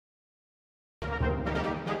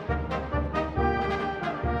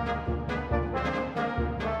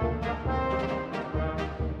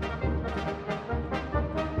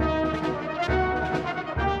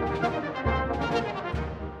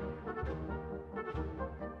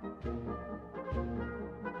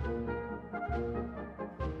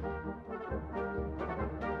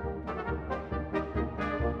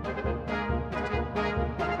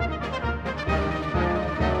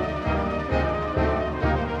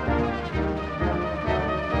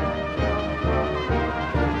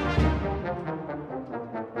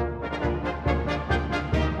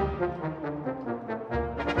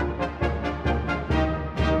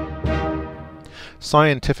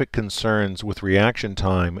scientific concerns with reaction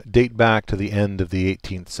time date back to the end of the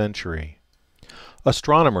 18th century.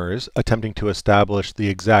 Astronomers, attempting to establish the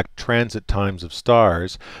exact transit times of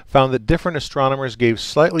stars, found that different astronomers gave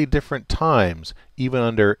slightly different times, even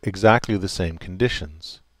under exactly the same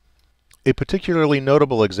conditions. A particularly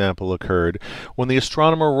notable example occurred when the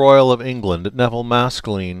Astronomer Royal of England, Neville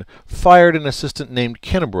Maskelyne, fired an assistant named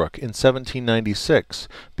Kinnebrook in 1796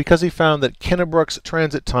 because he found that Kinnebrook's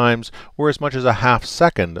transit times were as much as a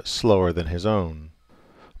half-second slower than his own.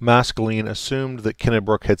 Maskelyne assumed that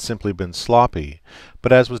Kinnebrook had simply been sloppy,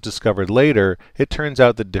 but as was discovered later, it turns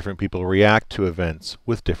out that different people react to events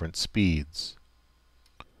with different speeds.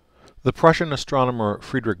 The Prussian astronomer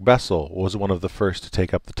Friedrich Bessel was one of the first to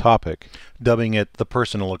take up the topic, dubbing it the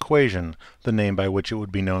personal equation, the name by which it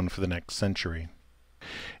would be known for the next century.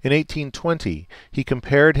 In 1820, he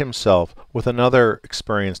compared himself with another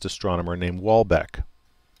experienced astronomer named Walbeck.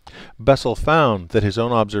 Bessel found that his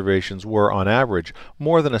own observations were, on average,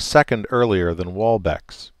 more than a second earlier than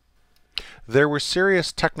Walbeck's. There were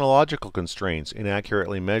serious technological constraints in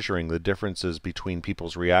accurately measuring the differences between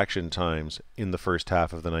people's reaction times in the first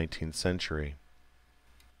half of the 19th century.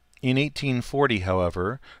 In 1840,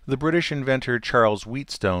 however, the British inventor Charles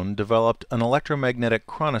Wheatstone developed an electromagnetic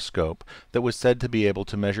chronoscope that was said to be able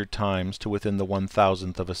to measure times to within the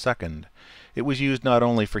 1,000th of a second. It was used not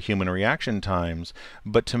only for human reaction times,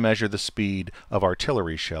 but to measure the speed of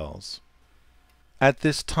artillery shells. At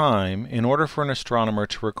this time, in order for an astronomer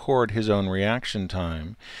to record his own reaction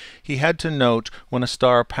time, he had to note when a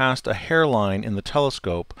star passed a hairline in the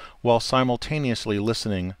telescope while simultaneously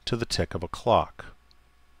listening to the tick of a clock.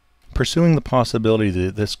 Pursuing the possibility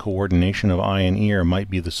that this coordination of eye and ear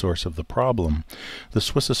might be the source of the problem, the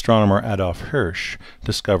Swiss astronomer Adolf Hirsch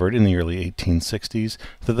discovered in the early 1860s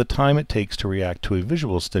that the time it takes to react to a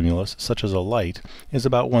visual stimulus, such as a light, is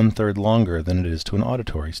about 1/3 longer than it is to an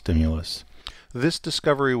auditory stimulus. This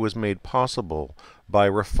discovery was made possible by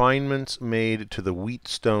refinements made to the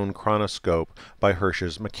Wheatstone chronoscope by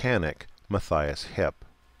Hirsch's mechanic, Matthias Hipp.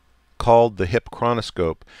 Called the Hipp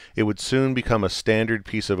chronoscope, it would soon become a standard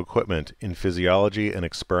piece of equipment in physiology and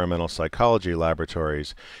experimental psychology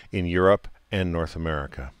laboratories in Europe and North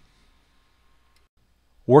America.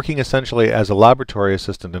 Working essentially as a laboratory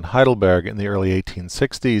assistant in Heidelberg in the early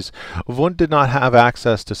 1860s, Wundt did not have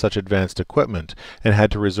access to such advanced equipment and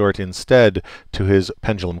had to resort instead to his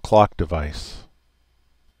pendulum clock device.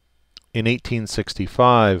 In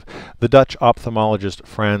 1865, the Dutch ophthalmologist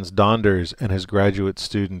Frans Donders and his graduate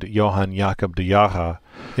student Johann Jacob de Jaha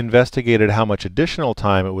investigated how much additional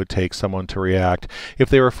time it would take someone to react if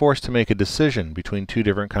they were forced to make a decision between two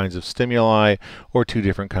different kinds of stimuli or two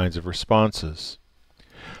different kinds of responses.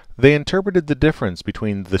 They interpreted the difference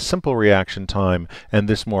between the simple reaction time and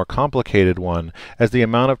this more complicated one as the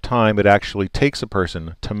amount of time it actually takes a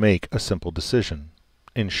person to make a simple decision.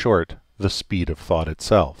 In short, the speed of thought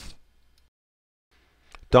itself.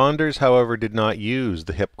 Donders, however, did not use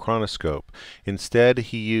the Hipp chronoscope. Instead,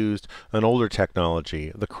 he used an older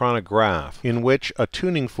technology, the chronograph, in which a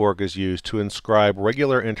tuning fork is used to inscribe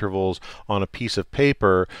regular intervals on a piece of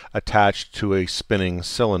paper attached to a spinning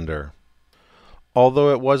cylinder.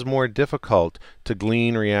 Although it was more difficult to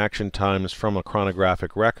glean reaction times from a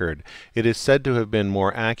chronographic record, it is said to have been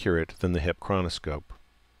more accurate than the Hipp chronoscope.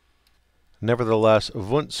 Nevertheless,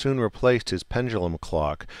 Wundt soon replaced his pendulum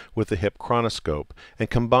clock with the Hipp chronoscope and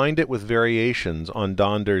combined it with variations on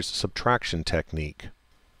Donders' subtraction technique.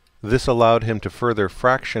 This allowed him to further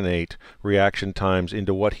fractionate reaction times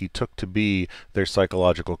into what he took to be their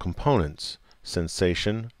psychological components: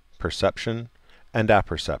 sensation, perception, and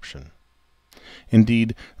apperception.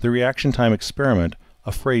 Indeed, the reaction time experiment,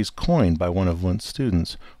 a phrase coined by one of Wundt's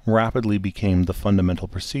students, rapidly became the fundamental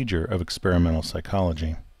procedure of experimental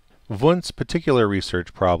psychology. Wundt's particular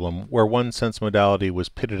research problem, where one sense modality was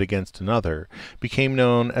pitted against another, became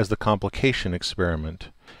known as the complication experiment.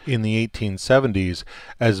 In the 1870s,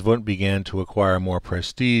 as Wundt began to acquire more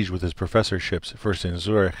prestige with his professorships first in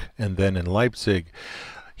Zurich and then in Leipzig,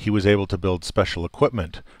 he was able to build special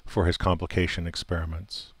equipment for his complication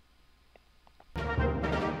experiments.